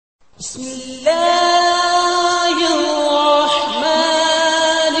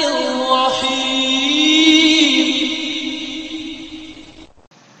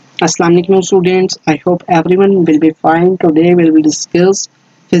students, I hope everyone will be fine. Today we will discuss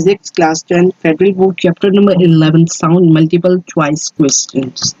Physics Class 10 Federal Board Chapter number 11 Sound Multiple Choice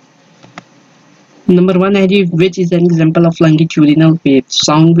Questions. Number 1 है जी, which is an example of longitudinal wave?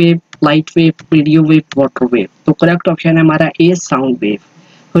 Sound wave, light wave, radio wave, water wave. तो correct option है हमारा A, sound wave.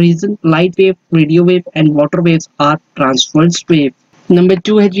 Reason, light wave, radio wave and water waves are transverse wave. Number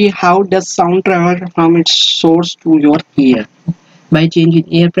 2 है जी, how does sound travel from its source to your ear? By change in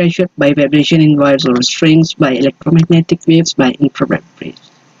air pressure, by vibration in wires or strings, by electromagnetic waves, by infrared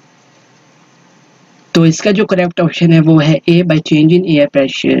waves. तो इसका जो correct option है वो है ए, by change in air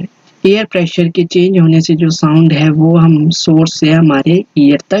pressure. Air pressure के change होने से जो साउंड है वो हम सोर्स से हमारे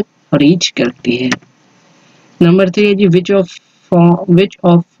ईयर तक रीच करती है. नंबर 3 है जी, which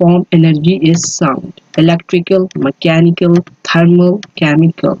of form energy is sound? Electrical, mechanical, thermal,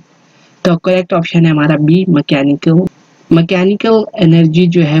 chemical. तो करेक्ट ऑप्शन है हमारा बी, मैकेनिकल. मैकेनिकल एनर्जी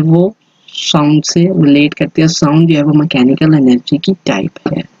जो है वो साउंड से रिलेट करती है. साउंड जो है वो मैकेनिकल एनर्जी की टाइप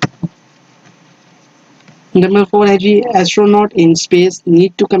है. नंबर 4 है जी, astronaut in space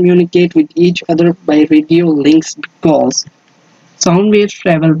need to communicate with each other by radio links because sound waves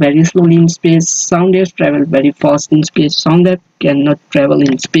travel very slowly in space, sound waves travel very fast in space, sound wave cannot travel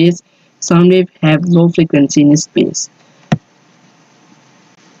in space, sound wave have low frequency in space.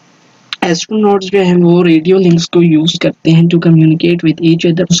 Astronauts जो है वो radio links को use करते हैं to communicate with each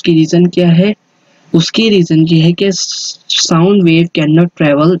other. उसकी reason क्या है? उसकी रीजन ये है कि sound wave can not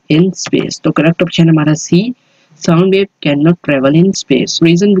travel in space. तो करेक्ट ऑप्शन हमारा सी, sound wave can not travel in space.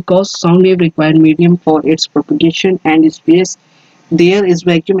 Reason, because sound wave require medium for its propagation and space there is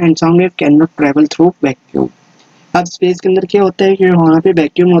vacuum and sound wave can not travel through vacuum. अब space के अंदर क्या होता है कि वहाँ पे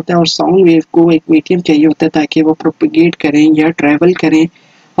वैक्यूम होता है और साउंड वेव को एक मीडियम चाहिए होता है ताकि वो प्रोपगेट करें या ट्रेवल करें,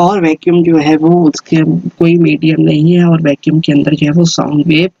 और वैक्यूम जो है वो उसके कोई मीडियम नहीं है और वैक्यूम के अंदर जो है वो साउंड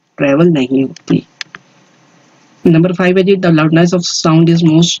वेव ट्रेवल नहीं होती. नंबर 5 है जी, the loudness of sound is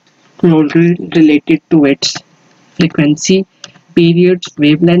most closely related to it's frequency, periods,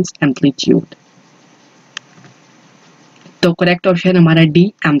 wavelengths, amplitude. तो करेक्ट ऑप्शन हमारा डी,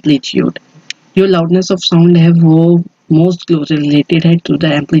 एम्पलीट्यूड. जो लाउडनेस ऑफ साउंड है वो मोस्ट क्लोजली रिलेटेड है to the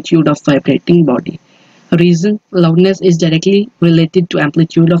amplitude of vibrating body. Reason, loudness is directly related to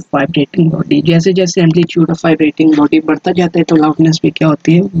amplitude of vibrating body. जैसे जैसे amplitude of vibrating body बढ़ता जाता है तो loudness भी क्या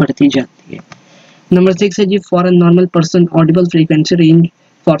होती है? बढ़ती जाती है. नंबर 6 है जी, for a normal person audible frequency range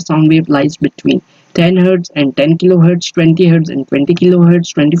for sound wave lies between 10 Hz and 10 kHz, 20 Hz and 20 kHz,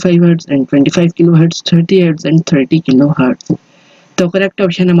 25 Hz and 25 kHz, 30 Hz and 30 kHz. तो करेक्ट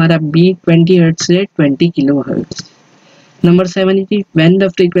ऑप्शन हमारा बी, 20 Hz से 20 kHz. Number 7 is, when the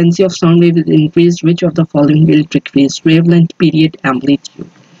frequency of sound wave is increased, which of the following will decrease? Wavelength, period,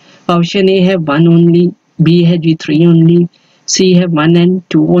 amplitude. Option A है 1 only, B है जी 3 only, C है 1 and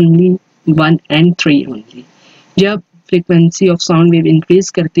 2 only, 1 and 3 only. जब frequency of sound wave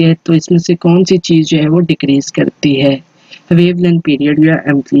increase करती है तो इसमें से कौन सी चीज जो है वो decrease करती है? Wavelength, period या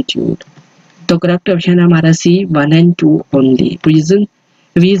amplitude. तो correct option है हमारा C, 1 and 2 only. Reason,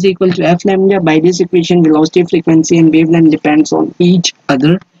 V is equal to F lambda. By this equation, velocity, frequency and wavelength depends on each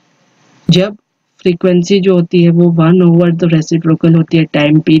other. जब frequency जो होती है वो 1 over the reciprocal होती है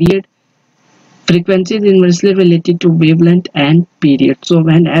time period. Frequency is inversely related to wavelength and period. So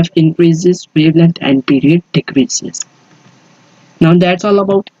when F increases, wavelength and period decreases. Now that's all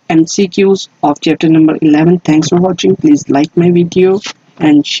about MCQs of chapter number 11. Thanks for watching. Please like my video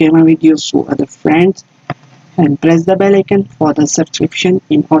and share my videos to other friends. And press the bell icon for the subscription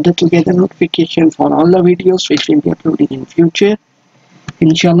in order to get a notification for all the videos which will be uploading in future.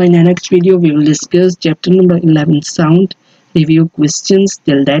 Inshallah, in the next video we will discuss chapter number 11 sound review questions.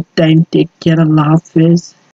 Till that time, take care. Allah Hafiz.